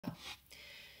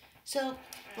So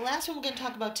the last one we're going to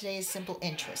talk about today is simple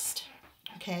interest.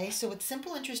 Okay, so with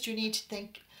simple interest, you need to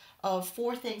think of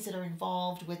four things that are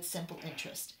involved with simple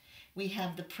interest. We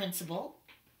have the principal,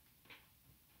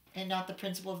 and not the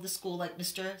principal of the school like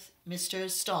Mr.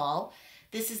 Stahl.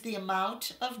 This is the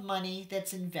amount of money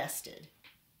that's invested.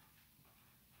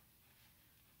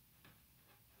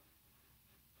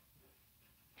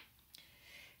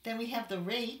 Then we have the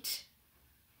rate,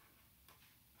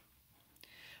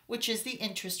 which is the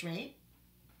interest rate.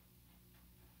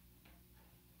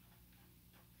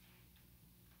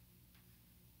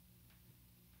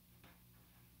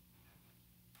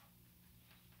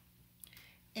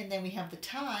 And then we have the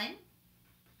time,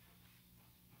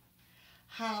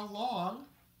 how long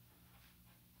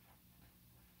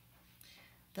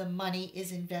the money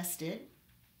is invested.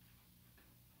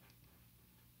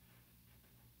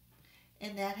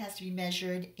 And that has to be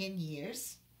measured in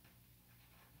years.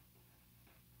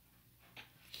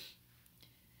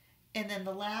 And then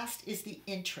the last is the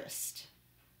interest,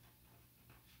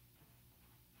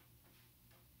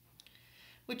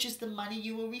 which is the money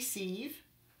you will receive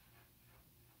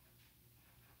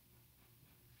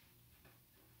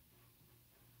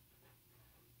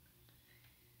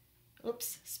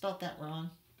oops, spelt that wrong.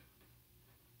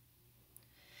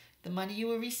 The money you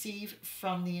will receive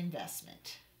from the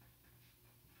investment.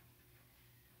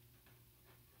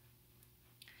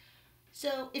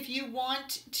 So if you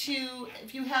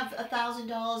have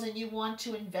 $1,000 and you want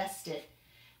to invest it,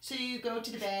 so you go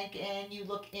to the bank and you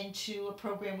look into a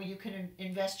program where you can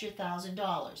invest your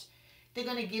 $1,000. They're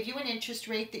going to give you an interest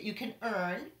rate that you can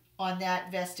earn on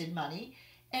that vested money.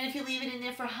 And if you leave it in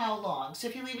there for how long? So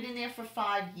if you leave it in there for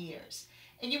 5 years,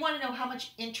 and you want to know how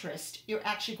much interest you're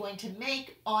actually going to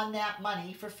make on that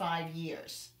money for 5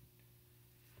 years.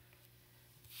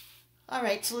 All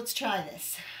right, so let's try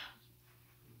this.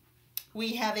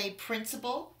 We have a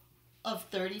principal of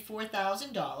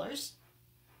 $34,000.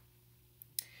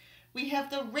 We have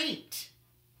the rate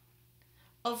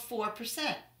of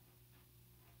 4%.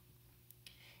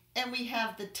 And we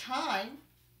have the time,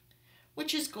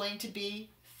 which is going to be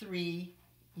 3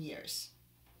 years.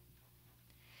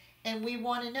 And we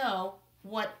want to know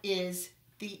what is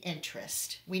the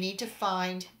interest. We need to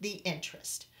find the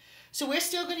interest. So we're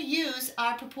still going to use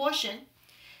our proportion,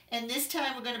 and this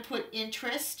time we're going to put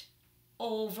interest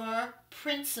over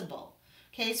principal.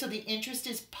 Okay, so the interest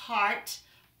is part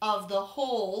of the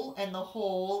whole, and the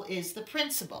whole is the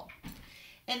principal.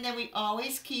 And then we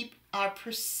always keep our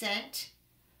percent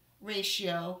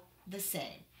ratio the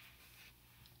same.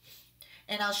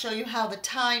 And I'll show you how the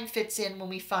time fits in when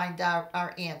we find out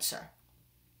our answer.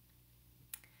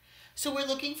 So we're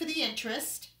looking for the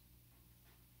interest.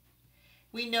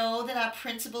 We know that our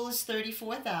principal is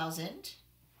 $34,000.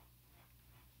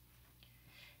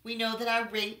 We know that our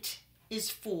rate is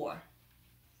 4%.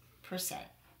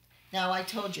 Now I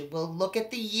told you, we'll look at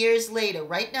the years later.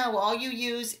 Right now, all you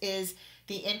use is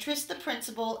the interest, the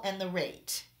principal, and the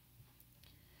rate.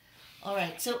 All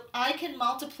right, so I can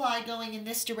multiply going in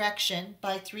this direction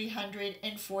by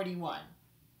 341.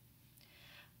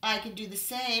 I can do the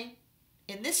same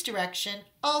in this direction,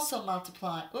 also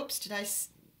multiply. Oops,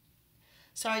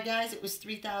 sorry guys, it was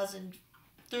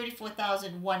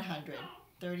 34,100.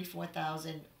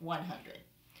 34,100.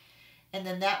 And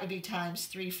then that would be times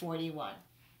 341.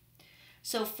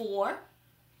 So 4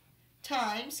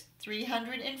 times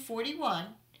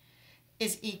 341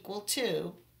 is equal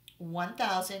to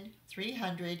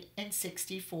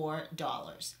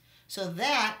 $1,364. So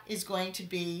that is going to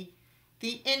be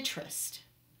the interest.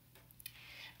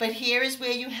 But here is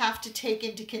where you have to take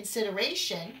into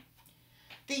consideration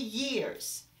the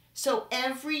years. So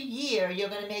every year you're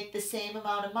going to make the same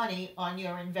amount of money on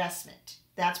your investment.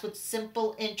 That's what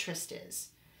simple interest is.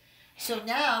 So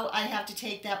now I have to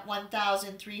take that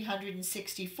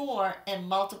 1,364 and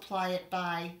multiply it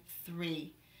by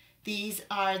 3. These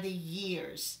are the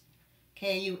years.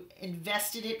 Okay, you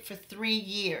invested it for 3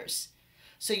 years.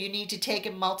 So you need to take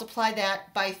and multiply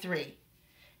that by 3.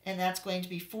 And that's going to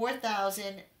be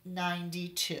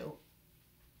 4,092.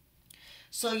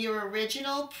 So your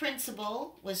original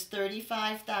principal was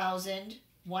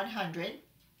 $35,100.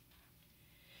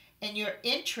 And your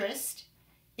interest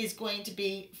is going to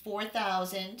be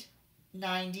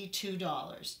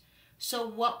 $4,092. So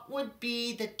what would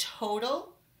be the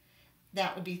total?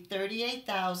 That would be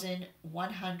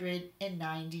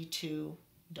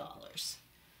 $38,192.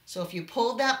 So if you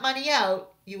pulled that money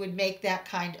out, you would make that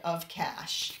kind of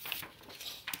cash.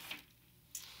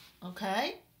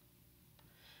 Okay?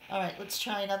 All right, let's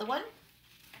try another one.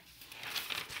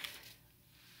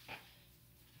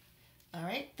 All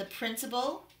right, the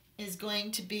principal is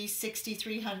going to be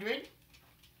 $6,300.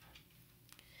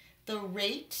 The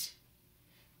rate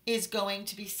is going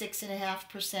to be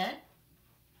 6.5%.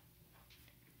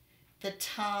 The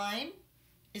time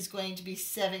is going to be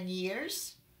 7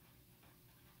 years.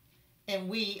 And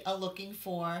we are looking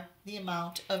for the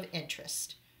amount of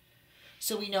interest.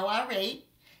 So we know our rate,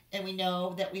 and we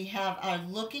know that we are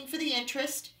looking for the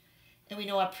interest, and we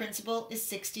know our principal is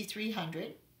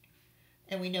 $6,300,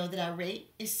 and we know that our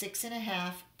rate is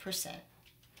 6.5%.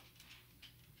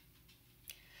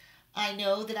 I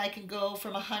know that I can go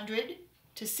from 100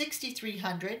 to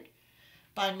 6,300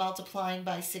 by multiplying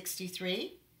by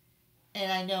 63, and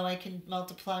I know I can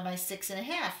multiply my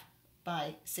 6.5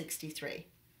 by 63.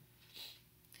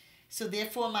 So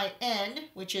therefore my N,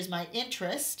 which is my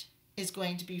interest, is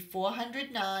going to be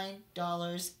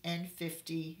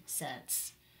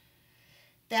 $409.50.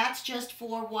 That's just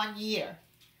for 1 year.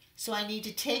 So I need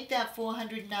to take that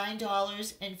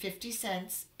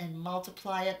 $409.50 and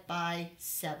multiply it by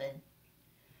 7.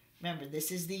 Remember, this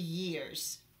is the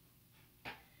years.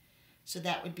 So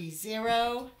that would be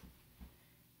 0,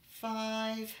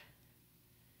 5,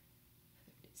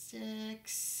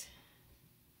 6,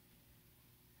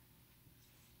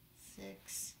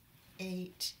 6,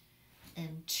 8,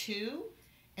 and 2.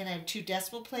 And I have 2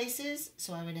 decimal places,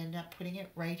 so I would end up putting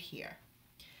it right here.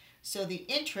 So the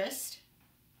interest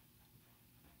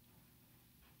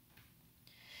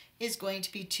is going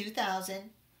to be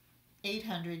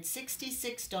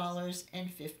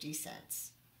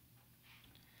 $2,866.50.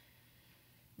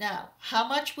 Now, how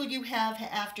much will you have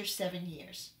after 7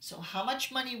 years? So how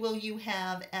much money will you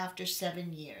have after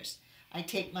 7 years? I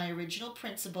take my original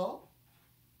principal,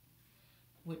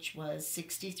 which was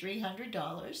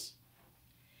 $6,300,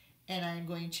 and I'm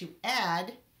going to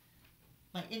add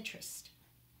my interest,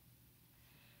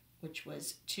 which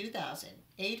was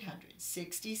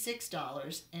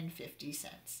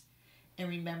 $2,866.50. And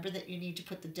remember that you need to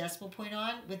put the decimal point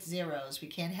on with zeros. We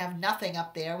can't have nothing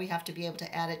up there. We have to be able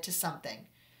to add it to something.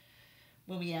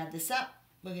 When we add this up,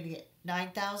 we're going to get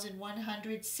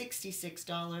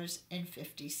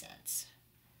 $9,166.50.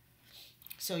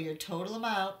 So your total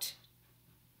amount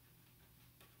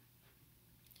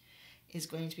is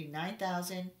going to be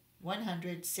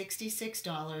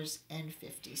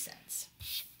 $9,166.50.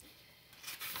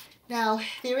 Now,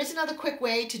 there is another quick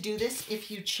way to do this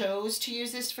if you chose to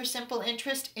use this for simple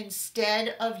interest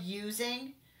instead of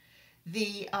using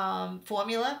the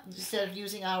formula, instead of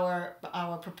using our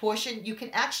proportion. You can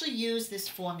actually use this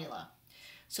formula.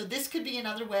 So this could be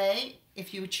another way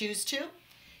if you choose to.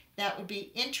 That would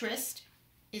be interest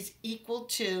is equal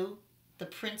to the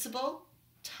principal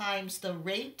times the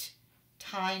rate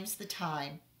times the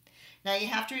time. Now you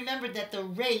have to remember that the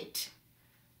rate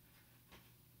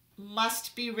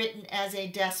must be written as a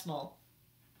decimal.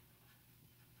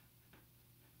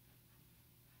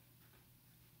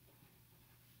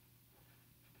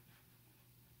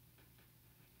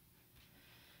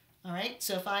 All right,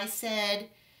 so if I said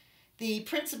the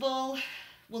principal,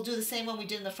 we'll do the same one we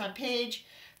did in the front page.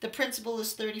 The principal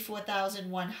is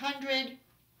 $34,100.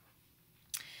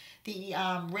 The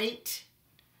rate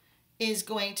is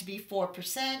going to be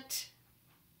 4%,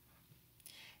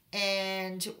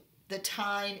 and the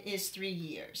time is 3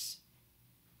 years.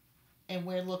 And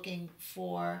we're looking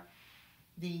for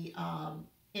the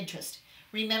interest.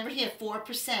 Remember here,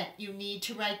 4%, you need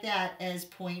to write that as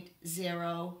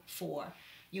 0.04.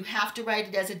 You have to write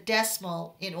it as a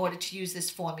decimal in order to use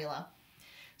this formula.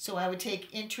 So I would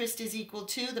take interest is equal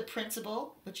to the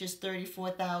principal, which is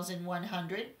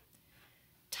 $34,100,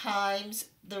 times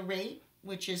the rate,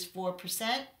 which is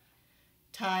 4%,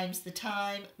 times the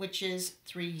time, which is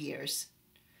 3 years.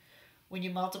 When you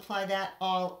multiply that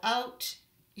all out,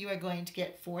 you are going to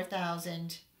get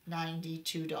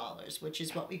 $4,092, which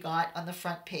is what we got on the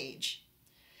front page.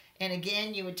 And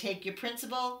again, you would take your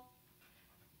principal,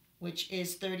 which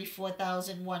is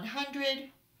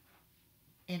 $34,100,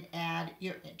 and add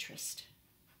your interest,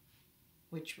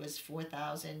 which was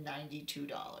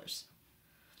 $4,092.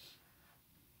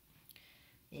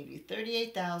 Maybe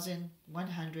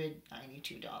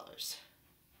 $38,192.